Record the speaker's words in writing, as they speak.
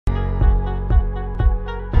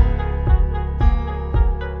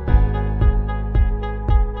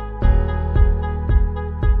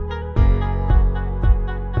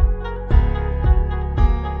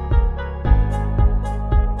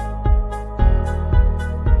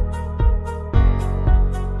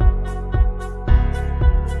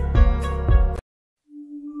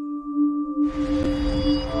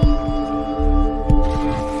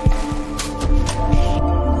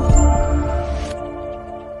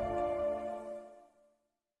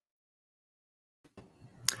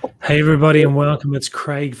Hey everybody and welcome. It's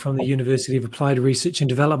Craig from the University of Applied Research and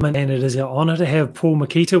Development, and it is our honour to have Paul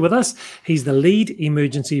Makita with us. He's the lead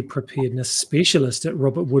emergency preparedness specialist at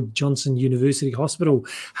Robert Wood Johnson University Hospital.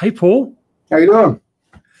 Hey Paul. How you doing?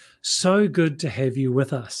 So good to have you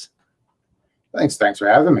with us. Thanks for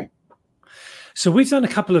having me. So we've done a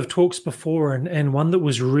couple of talks before, and one that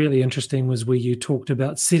was really interesting was where you talked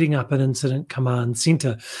about setting up an incident command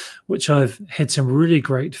center, which I've had some really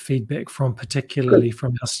great feedback from, particularly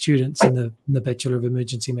from our students in the Bachelor of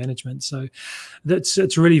Emergency Management. So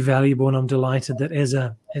it's really valuable, and I'm delighted that as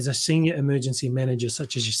a senior emergency manager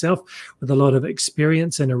such as yourself, with a lot of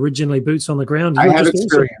experience and originally boots on the ground. I have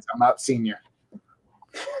experience. I'm not senior.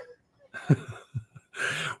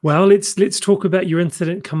 Well, let's talk about your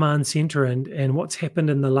incident command center and what's happened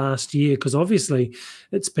in the last year, because obviously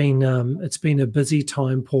it's been a busy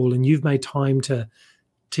time, Paul, and you've made time to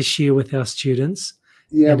share with our students.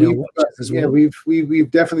 Yeah, we've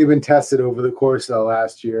definitely been tested over the course of the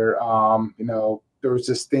last year. There was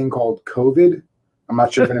this thing called COVID. I'm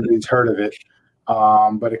not sure if anybody's heard of it,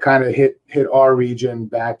 but it kind of hit our region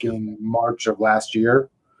back in March of last year.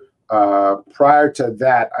 Prior to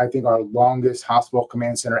that, I think our longest hospital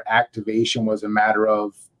command center activation was a matter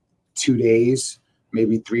of 2 days,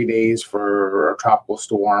 maybe 3 days for a tropical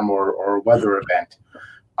storm or weather event.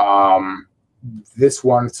 This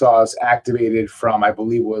one saw us activated from, I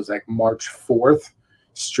believe it was like March 4th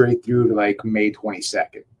straight through to like May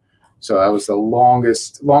 22nd. So that was the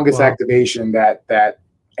longest wow. activation that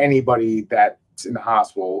anybody that's in the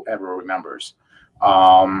hospital ever remembers.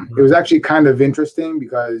 It was actually kind of interesting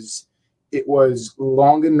because it was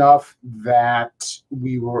long enough that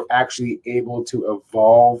we were actually able to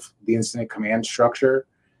evolve the incident command structure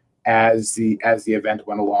as the event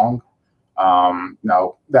went along.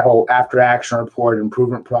 That whole after action report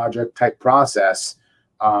improvement project type process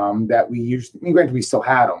that we granted we still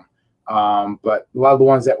had them, but a lot of the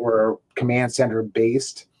ones that were command center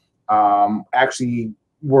based actually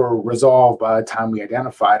were resolved by the time we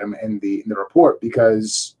identified them in the report,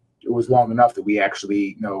 because it was long enough that we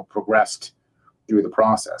actually progressed through the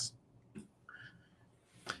process.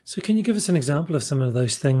 So can you give us an example of some of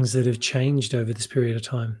those things that have changed over this period of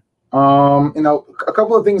time? A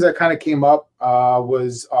couple of things that kind of came up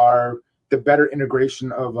was the better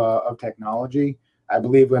integration of technology. I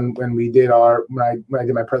believe when I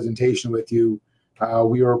did my presentation with you,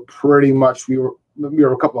 we were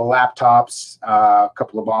a couple of laptops, a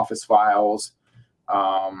couple of office files,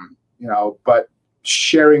 but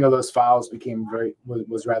sharing of those files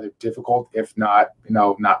was rather difficult, if not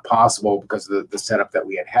possible, because of the setup that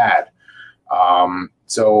we had.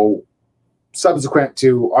 So subsequent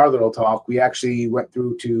to our little talk, we actually went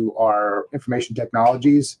through to our information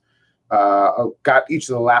technologies, got each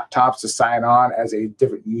of the laptops to sign on as a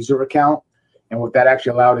different user account. And what that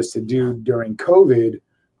actually allowed us to do during COVID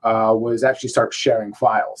was actually start sharing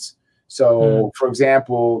files. So, for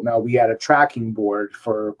example, now we had a tracking board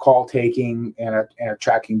for call taking and a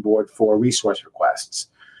tracking board for resource requests.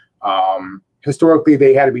 Historically,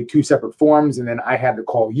 they had to be two separate forms, and then I had to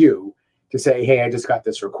call you to say, hey, I just got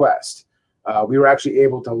this request. We were actually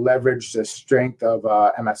able to leverage the strength of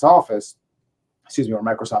MS Office, or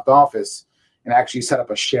Microsoft Office, and actually set up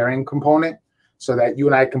a sharing component so that you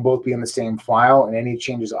and I can both be in the same file, and any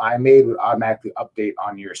changes I made would automatically update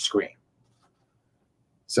on your screen.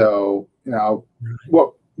 So,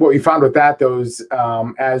 what we found with that, though, is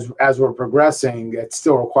as we're progressing, it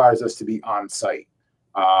still requires us to be on site.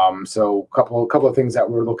 So a couple of things that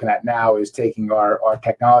we're looking at now is taking our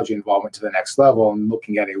technology involvement to the next level and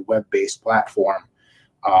looking at a web-based platform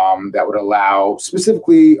that would allow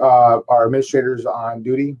specifically our administrators on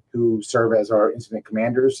duty, who serve as our incident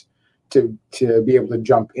commanders, to be able to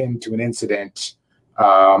jump into an incident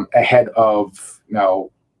ahead of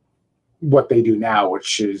what they do now,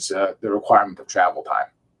 which is the requirement of travel time.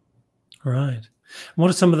 Right. What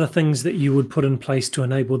are some of the things that you would put in place to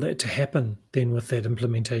enable that to happen then with that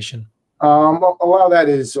implementation? Well, a lot of that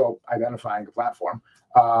is identifying the platform,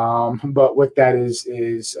 but what that is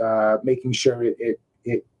making sure it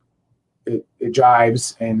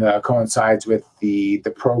jives and coincides with the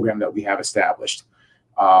program that we have established.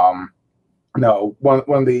 One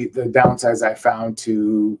of the downsides I found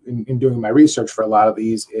in doing my research for a lot of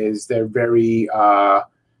these is they're very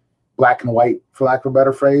black and white, for lack of a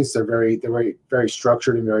better phrase. They're very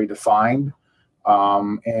structured and very defined,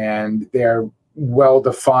 and they're well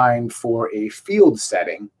defined for a field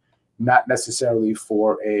setting, not necessarily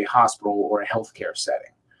for a hospital or a healthcare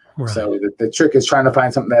setting. Right. So the trick is trying to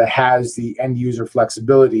find something that has the end user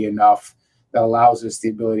flexibility enough that allows us the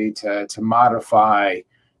ability to modify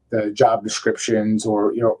the job descriptions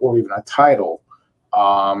or even a title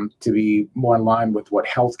to be more in line with what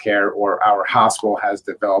healthcare or our hospital has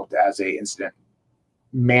developed as a incident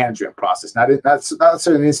management process. Not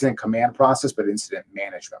necessarily an incident command process, but incident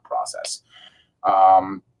management process.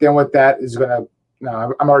 Then what that is going to,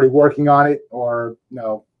 I'm already working on it, or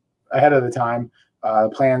ahead of the time,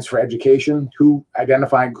 plans for education,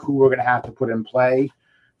 identifying who we're going to have to put in play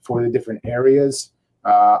for the different areas.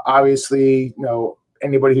 Obviously,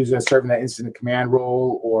 anybody who's going to serve in that incident command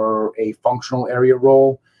role or a functional area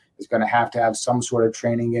role is going to have some sort of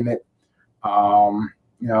training in it.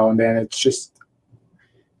 And then it's just,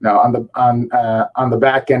 on the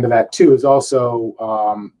back end of that too is also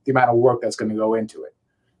the amount of work that's going to go into it.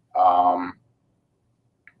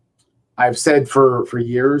 I've said for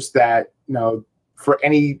years that for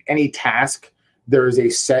any task there is a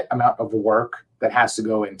set amount of work that has to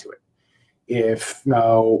go into it. If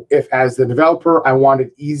as the developer I want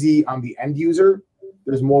it easy on the end user,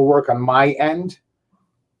 there's more work on my end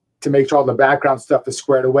to make sure all the background stuff is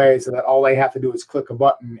squared away so that all I have to do is click a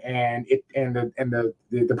button and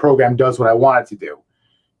the program does what I want it to do.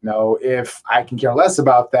 If I can care less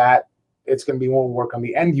about that, it's going to be more work on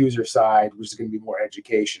the end user side, which is going to be more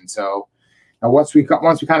education. So now once we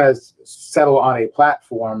kind of settle on a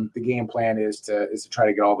platform, the game plan is to try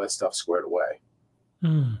to get all this stuff squared away.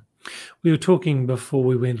 We were talking before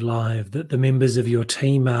we went live that the members of your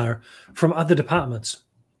team are from other departments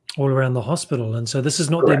all around the hospital, and so this is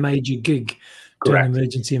not their major gig doing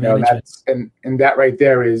emergency management. And that right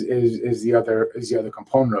there is the other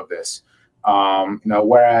component of this.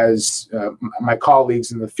 Whereas my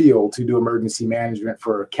colleagues in the field who do emergency management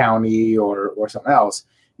for a county or something else,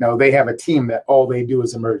 they have a team that all they do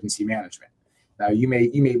is emergency management. Now you may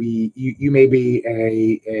be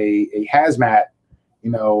a hazmat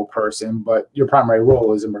person, but your primary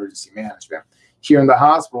role is emergency management. Here in the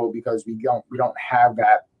hospital, because we don't have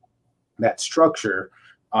that structure,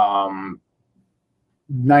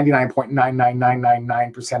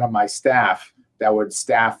 99.99999% of my staff that would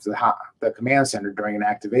staff the command center during an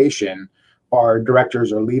activation are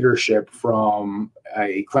directors or leadership from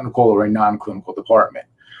a clinical or a non-clinical department.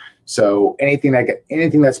 So anything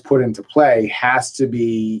that's put into play has to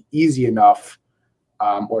be easy enough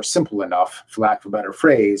or simple enough, for lack of a better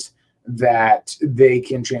phrase, that they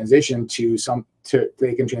can transition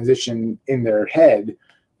in their head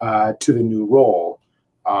to the new role,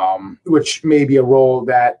 which may be a role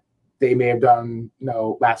that they may have done,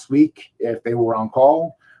 last week if they were on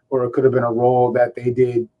call, or it could have been a role that they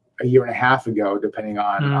did a year and a half ago, depending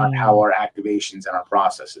on how our activations and our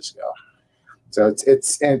processes go. So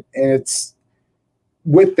it's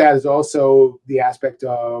with that is also the aspect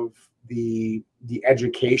of the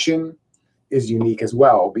education is unique as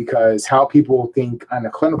well, because how people think on a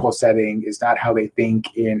clinical setting is not how they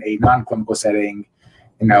think in a non-clinical setting,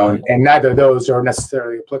 and neither of those are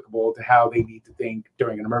necessarily applicable to how they need to think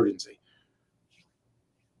during an emergency.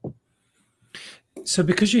 So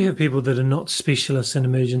because you have people that are not specialists in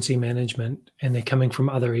emergency management and they're coming from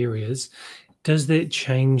other areas, does that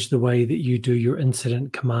change the way that you do your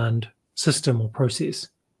incident command system or process?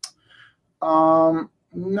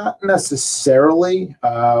 Not necessarily.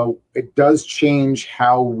 It does change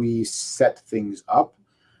how we set things up.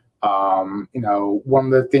 One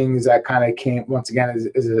of the things that kind of came, once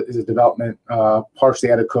again, is a development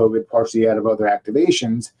partially out of COVID, partially out of other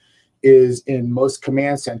activations, is in most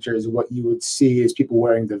command centers, what you would see is people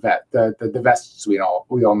wearing the vests we all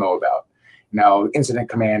know about. Incident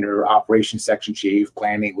commander, operations section chief,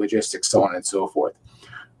 planning, logistics, so on and so forth.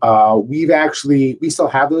 We still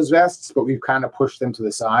have those vests, but we've kind of pushed them to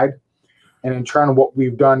the side. And in turn, what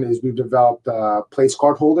we've done is we've developed place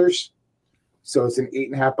card holders. So it's an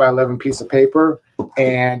 8.5 by 11 piece of paper,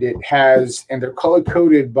 and they're color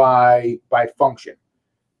coded by function.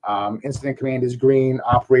 Incident command is green,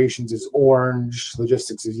 operations is orange,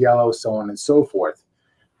 logistics is yellow, so on and so forth.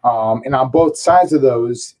 And on both sides of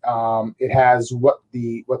those, it has what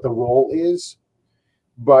the role is.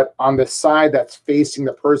 But on the side that's facing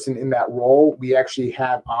the person in that role, we actually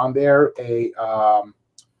have on there a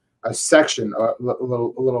section, a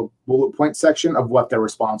little bullet point section of what they're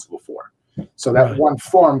responsible for. So that one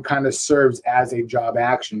form kind of serves as a job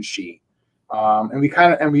action sheet. And we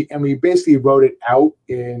basically wrote it out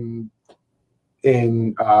in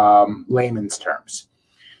layman's terms.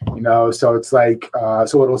 So it's like,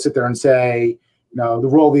 so it'll sit there and say, the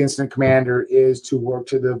role of the incident commander is to work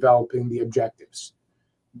to developing the objectives.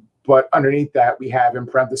 But underneath that, we have in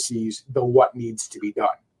parentheses the what needs to be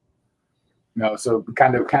done. So we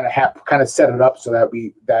kind of set it up so that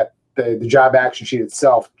the job action sheet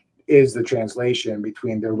itself is the translation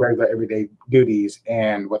between the regular everyday duties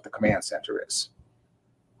and what the command center is.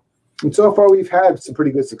 And so far, we've had some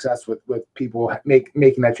pretty good success with people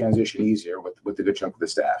making that transition easier with a good chunk of the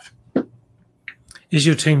staff. Is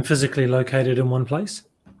your team physically located in one place?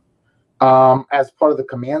 As part of the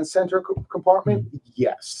command center compartment,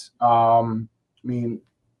 yes. I mean,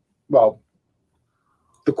 well,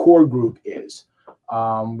 the core group is.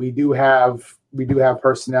 We do have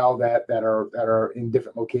personnel that are in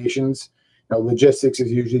different locations. Logistics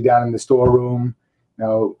is usually down in the storeroom.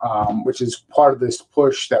 Which is part of this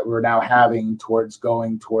push that we're now having towards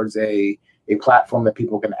going towards a platform that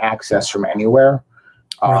people can access from anywhere.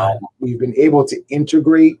 Right. We've been able to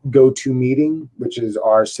integrate GoToMeeting, which is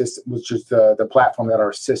our system, which is the platform that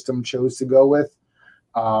our system chose to go with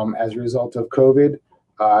as a result of COVID.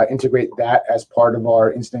 Integrate that as part of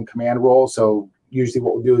our incident command role. So usually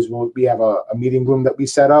what we'll do is we have a meeting room that we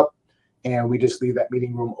set up, and we just leave that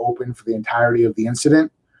meeting room open for the entirety of the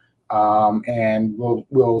incident. And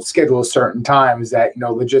we'll schedule certain times that,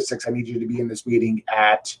 logistics, I need you to be in this meeting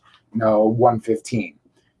at, 1:15.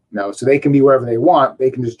 So they can be wherever they want. They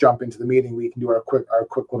can just jump into the meeting. We can do our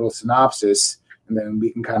quick little synopsis, and then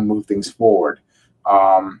we can kind of move things forward.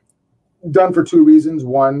 Done for two reasons.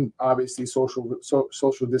 One, obviously social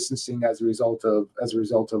distancing as a result of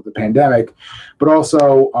the pandemic, but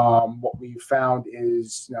also what we found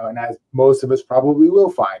is, and as most of us probably will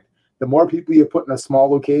find, the more people you put in a small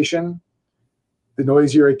location, the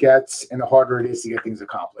noisier it gets and the harder it is to get things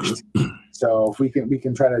accomplished. So if we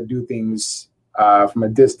can try to do things from a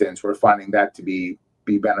distance, we're finding that to be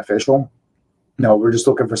beneficial. We're just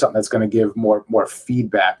looking for something that's going to give more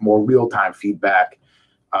feedback, more real-time feedback,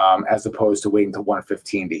 as opposed to waiting till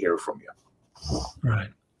 1:15 to hear from you. Right.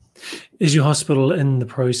 Is your hospital in the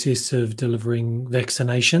process of delivering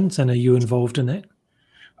vaccinations, and are you involved in that?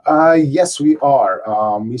 Yes, we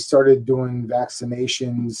are. We started doing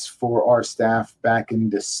vaccinations for our staff back in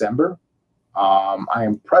December. I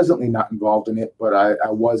am presently not involved in it, but I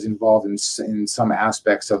was involved in some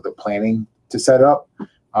aspects of the planning to set up.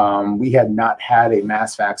 We had not had a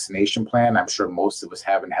mass vaccination plan. I'm sure most of us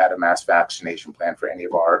haven't had a mass vaccination plan for any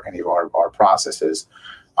of our processes.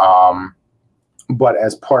 But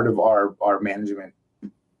as part of our management,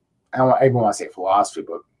 I don't even want to say philosophy,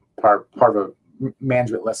 but part of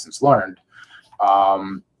management lessons learned,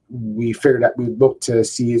 we figured that we'd look to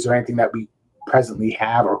see, is there anything that we presently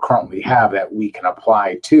have or currently have that we can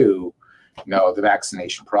apply to, the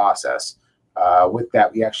vaccination process. With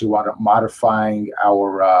that, we actually wound up modifying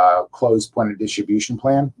our closed point of distribution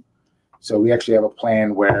plan. So we actually have a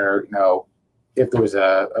plan where, if there was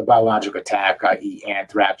a biological attack, i.e.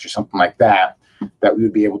 anthrax or something like that, that we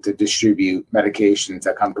would be able to distribute medications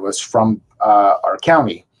that come to us from our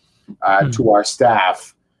county to our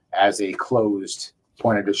staff as a closed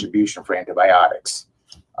point of distribution for antibiotics.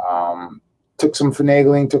 Took some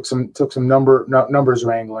finagling, took some numbers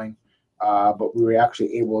wrangling, but we were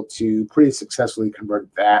actually able to pretty successfully convert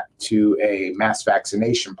that to a mass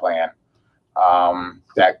vaccination plan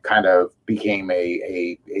that kind of became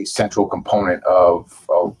a central component of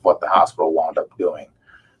what the hospital wound up doing.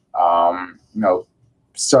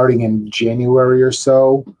 Starting in January or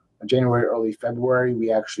so, January, early February,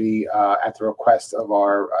 we actually, at the request of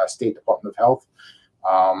our State Department of Health,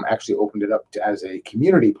 actually opened it up as a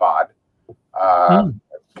community pod,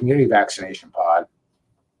 community vaccination pod,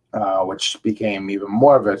 which became even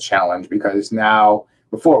more of a challenge because now,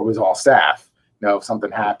 before it was all staff. If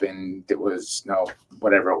something happened, it was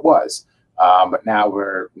whatever it was. But now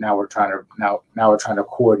we're trying to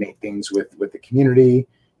coordinate things with the community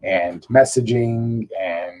and messaging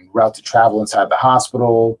and route to travel inside the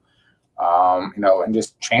hospital. And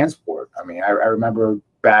just transport. I mean, I remember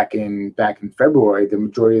back in February, the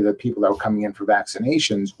majority of the people that were coming in for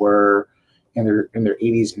vaccinations were in their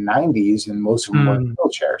 80s and 90s, and most of them were in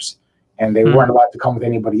wheelchairs, and they weren't allowed to come with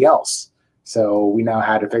anybody else. So we now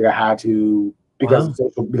had to figure out how to, because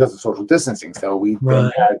of social distancing. So we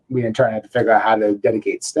in turn had to figure out how to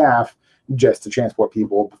dedicate staff just to transport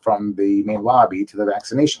people from the main lobby to the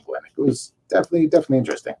vaccination clinic. It was definitely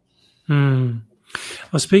interesting.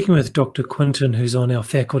 I was speaking with Dr. Quinton, who's on our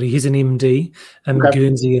faculty. He's an MD in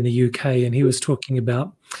Guernsey in the UK, and he was talking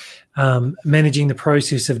about managing the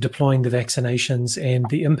process of deploying the vaccinations and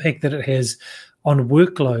the impact that it has on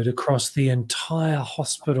workload across the entire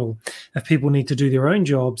hospital. If people need to do their own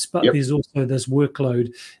jobs, but there's also this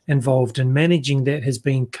workload involved, and managing that has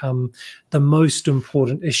become the most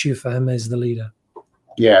important issue for him as the leader.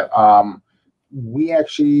 Yeah. We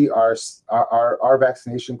actually our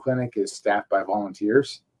vaccination clinic is staffed by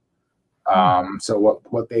volunteers. So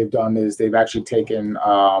what they've done is they've actually taken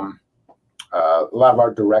a lot of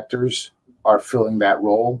our directors are filling that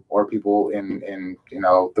role, or people in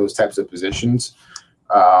those types of positions.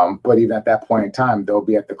 But even at that point in time, they'll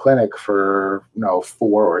be at the clinic for 4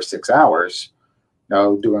 or 6 hours,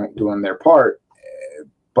 doing their part,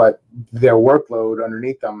 but their workload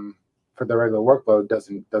underneath them for the regular workload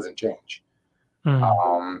doesn't change.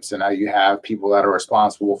 So now you have people that are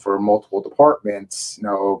responsible for multiple departments,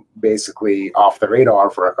 basically off the radar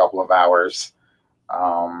for a couple of hours.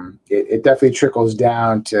 It definitely trickles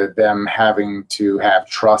down to them having to have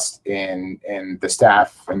trust in the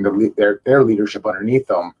staff and their leadership underneath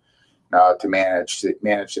them to manage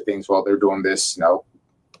the things while they're doing this,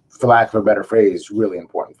 for lack of a better phrase, really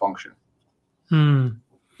important function. I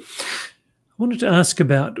wanted to ask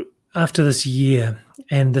about, after this year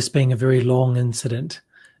and this being a very long incident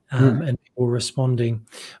and people responding,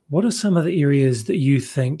 what are some of the areas that you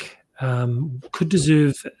think could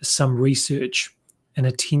deserve some research and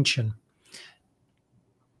attention?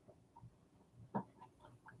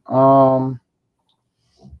 In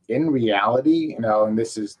reality, and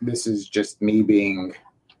this is just me being,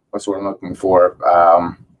 what's what I'm looking for,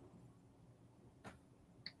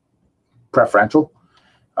 preferential,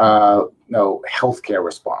 healthcare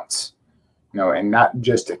response, and not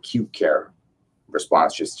just acute care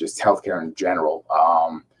response, just healthcare in general.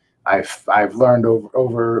 I've learned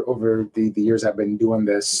over the years I've been doing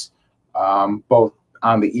this, both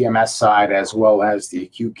on the EMS side as well as the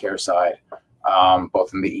acute care side,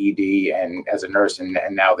 both in the ED and as a nurse, and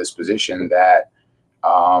now this position, that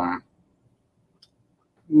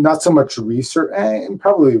not so much research, and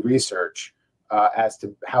probably research as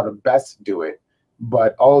to how to best do it,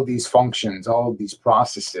 but all of these functions, all of these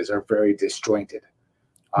processes are very disjointed.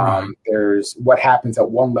 There's what happens at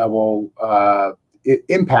one level, it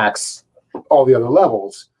impacts all the other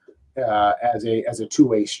levels as a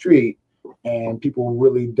two-way street, and people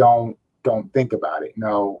really don't think about it.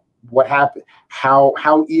 What happened,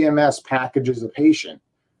 how EMS packages a patient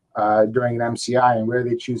during an MCI and where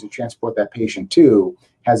they choose to transport that patient to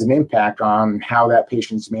has an impact on how that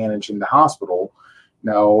patient's managed in the hospital.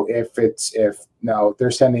 If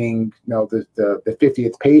they're sending the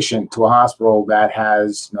 50th patient to a hospital that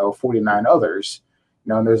has 49 others,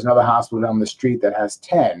 and there's another hospital down the street that has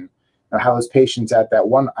 10. How those patients at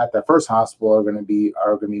that first hospital are going to be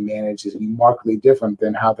managed is markedly different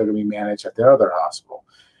than how they're going to be managed at their other hospital.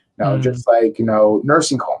 Just like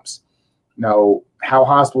nursing homes. How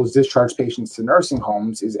hospitals discharge patients to nursing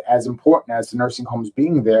homes is as important as the nursing homes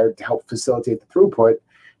being there to help facilitate the throughput,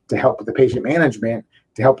 to help with the patient management,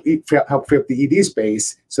 to help free up the ED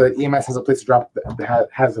space, so that EMS has a place to drop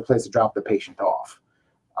the patient off.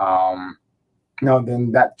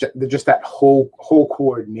 Then that whole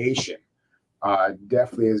coordination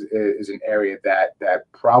definitely is an area that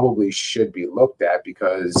probably should be looked at,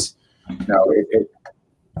 because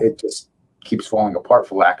it just keeps falling apart,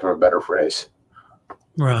 for lack of a better phrase.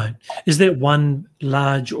 Right. Is there one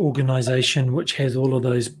large organization which has all of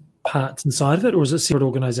those parts inside of it, or is it separate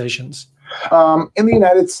organizations? In the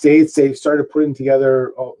United States, they started putting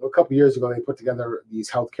together, a couple of years ago, they put together these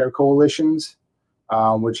healthcare coalitions,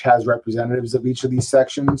 which has representatives of each of these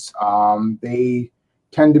sections. They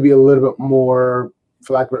tend to be a little bit more,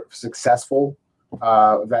 for lack of successful,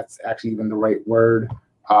 if that's actually even the right word,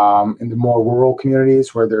 in the more rural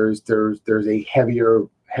communities where there's a heavier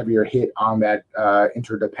hit on that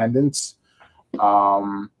interdependence.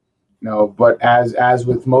 But as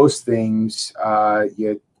with most things,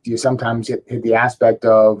 you sometimes hit the aspect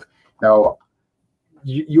of,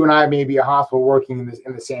 you and I may be a hospital working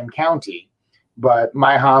in the same county, but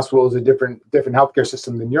my hospital is a different healthcare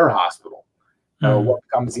system than your hospital. What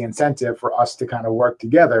becomes the incentive for us to kind of work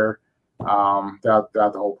together throughout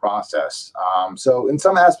the whole process? So in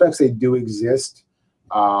some aspects they do exist.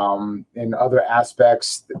 In other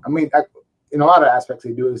aspects, in a lot of aspects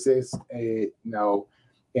they do exist.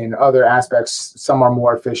 In other aspects, some are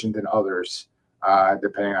more efficient than others,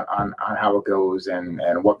 depending on how it goes and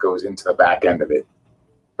what goes into the back end of it.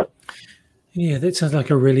 Yeah, that sounds like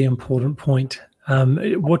a really important point.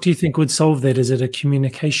 What do you think would solve that? Is it a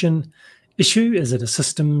communication issue? Is it a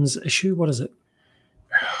systems issue? What is it?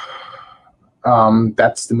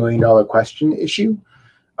 That's the $1 million question issue.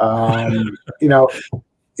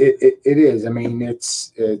 It is.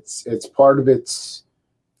 It's part of its,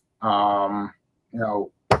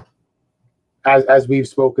 as we've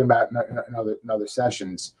spoken about in other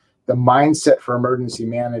sessions, the mindset for emergency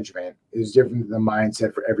management is different than the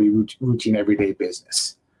mindset for every routine everyday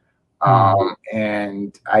business.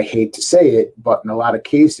 And I hate to say it, but in a lot of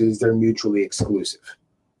cases, they're mutually exclusive.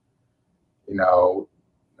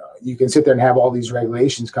 You can sit there and have all these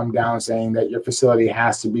regulations come down saying that your facility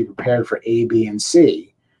has to be prepared for A, B, and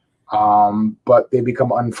C, but they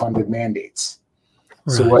become unfunded mandates.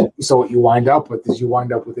 So Right. what you wind up with is you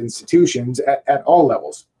wind up with institutions at all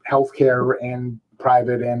levels, healthcare and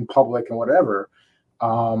private and public and whatever,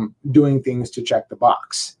 doing things to check the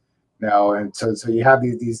box. Now, and so you have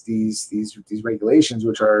these regulations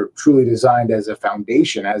which are truly designed as a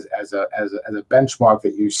foundation, as a benchmark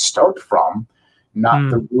that you start from, not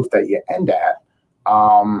the roof that you end at.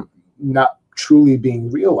 Not truly being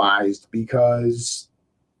realized because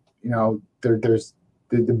there's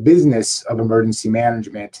the business of emergency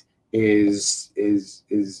management is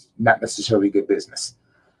not necessarily good business.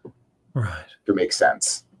 Right. To make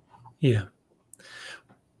sense. Yeah.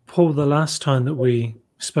 Paul, the last time that we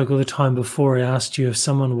spoke, or the time before, I asked you if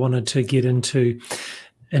someone wanted to get into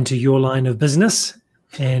your line of business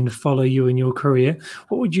and follow you in your career.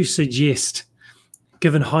 What would you suggest,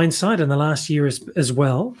 given hindsight in the last year as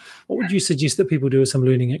well? What would you suggest that people do with some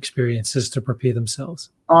learning experiences to prepare themselves?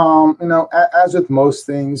 As with most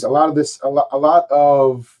things, a lot of these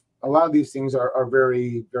things are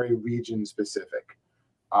very, very region specific.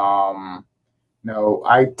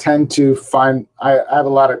 I tend to find I have a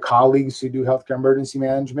lot of colleagues who do healthcare emergency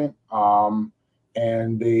management,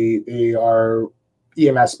 and they are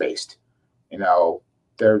EMS based.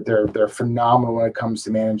 They're phenomenal when it comes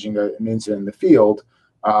to managing an incident in the field,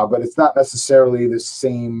 but it's not necessarily the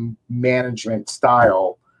same management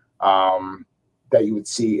style that you would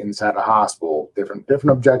see inside a hospital. Different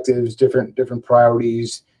objectives, different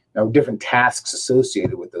priorities, different tasks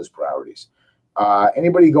associated with those priorities.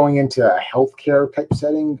 Anybody going into a healthcare type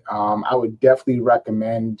setting, I would definitely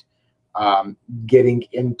recommend getting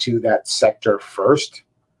into that sector first,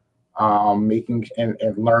 making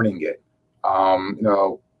and learning it.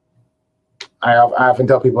 I often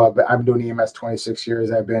tell people I've been doing EMS 26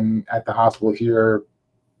 years. I've been at the hospital here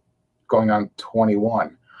going on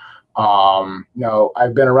 21.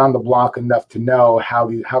 I've been around the block enough to know how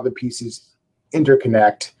the pieces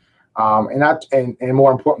interconnect, and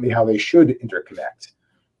more importantly, how they should interconnect,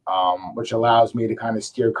 which allows me to kind of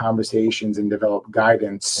steer conversations and develop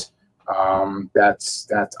guidance that's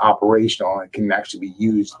operational and can actually be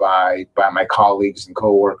used by my colleagues and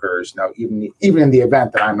coworkers. Even in the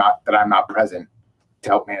event that I'm not present to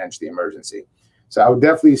help manage the emergency. So I would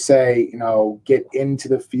definitely say, get into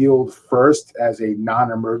the field first as a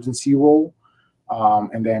non-emergency role,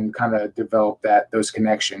 and then kind of develop those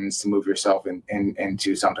connections to move yourself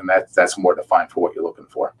into something that's more defined for what you're looking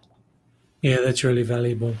for. Yeah, that's really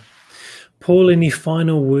valuable. Paul, any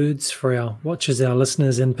final words for our watchers, our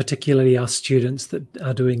listeners, and particularly our students that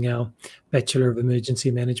are doing our Bachelor of Emergency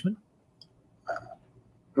Management? I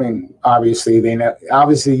mean, obviously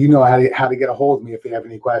you know how to get a hold of me if they have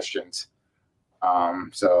any questions.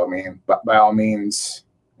 So I mean, by all means,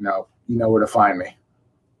 you know where to find me.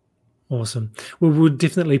 Awesome. Well, we'll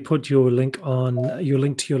definitely put your link to your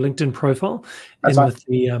LinkedIn profile That's and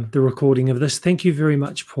fine. with the recording of this. Thank you very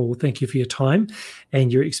much, Paul. Thank you for your time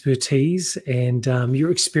and your expertise, and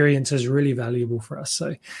your experience is really valuable for us.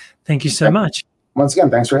 So thank you so much. Once again,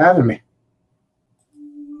 thanks for having me.